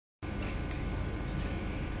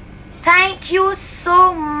Thank you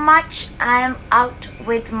so much. I am out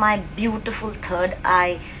with my beautiful third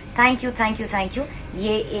eye. Thank you, thank you, thank you.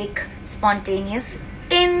 ये एक spontaneous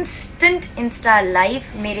instant Insta live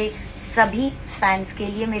मेरे सभी fans के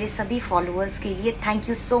लिए, मेरे सभी फॉलोअर्स के लिए थैंक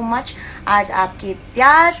यू सो मच। आज आपके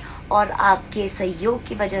प्यार और आपके सहयोग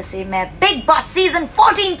की वजह से मैं बिग बॉस सीजन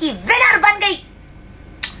 14 की विनर बन गई।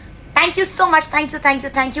 Thank you so much, thank you, thank you,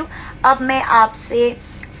 thank you. अब मैं आपसे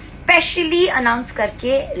स्पेशली अनाउंस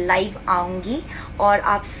करके लाइव आऊंगी और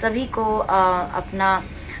आप सभी को अपना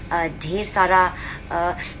ढेर सारा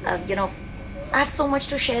I have so much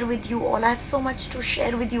to share with you all. I have so much to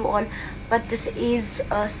share with you all. But this is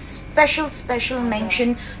a special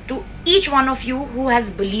mention to each one of you who has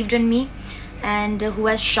believed in me and who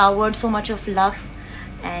has showered so much of love.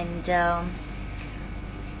 And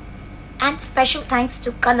special thanks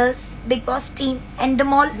to Colors, Bigg Boss team, and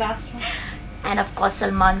Endemol. And of course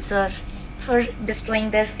Salman sir for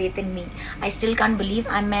destroying their faith in me. I still can't believe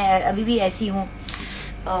मैं अभी भी ऐसी हूँ,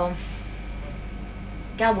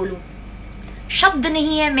 क्या बोलूँ, शब्द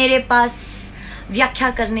नहीं है मेरे पास व्याख्या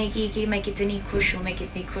करने की कि मैं कितनी खुश हूँ, मैं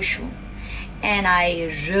कितनी खुश हूँ। And I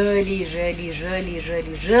really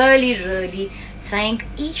thank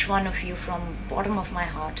each one of you from bottom of my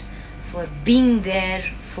heart for being there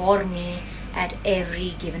for me at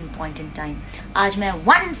every given point in time. आज मैं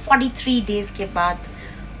 143 days के बाद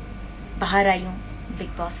बाहर आई हूँ बिग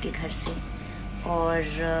बॉस के घर से और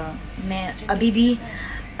मैं अभी भी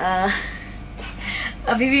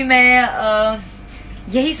मैं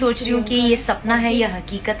यही सोच रही हूँ कि ये सपना है या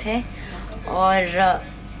हकीकत है। और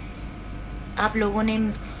आप लोगों ने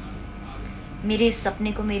मेरे इस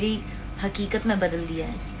सपने को मेरी हकीकत में बदल दिया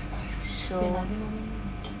है। So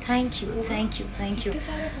thank you, thank you, thank you,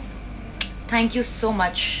 thank you so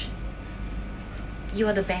much. You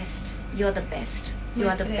are the best, you are the best, you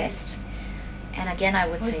are the best. And again I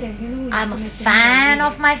would say I'm a fan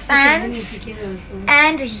of my fans,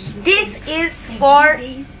 and this is for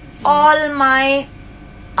all my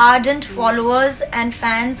ardent followers and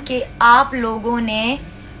fans के आप लोगों ने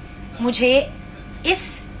मुझे इस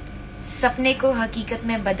सपने को हकीकत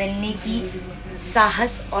में बदलने की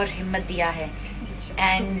साहस और हिम्मत दिया है।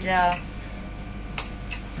 And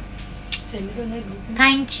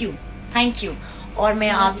thank you। और मैं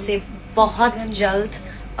आपसे बहुत जल्द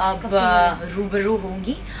अब रूबरू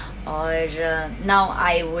होंगी और now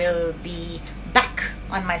I will be back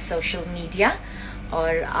on my social media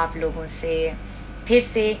और आप लोगों से फिर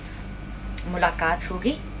से मुलाकात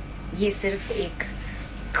होगी। ये सिर्फ एक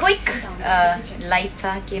क्विक लाइव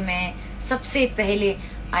था कि मैं सबसे पहले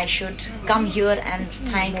I should come here and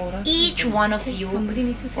thank each one of you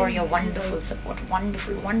for your wonderful support,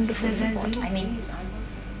 wonderful support. I mean,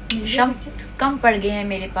 शब्द कम पड़ गए हैं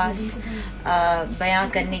मेरे पास बयां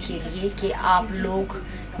करने के लिए कि आप लोग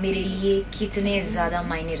मेरे लिए कितने ज़्यादा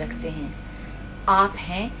मायने रखते हैं। आप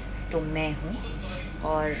हैं तो मैं हूँ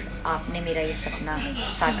और आपने मेरा ये सपना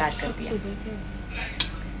साकार कर दिया।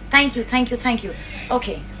 Thank you, thank you, thank you.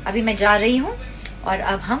 Okay, अभी मैं जा रही हूँ और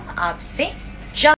अब हम आपसे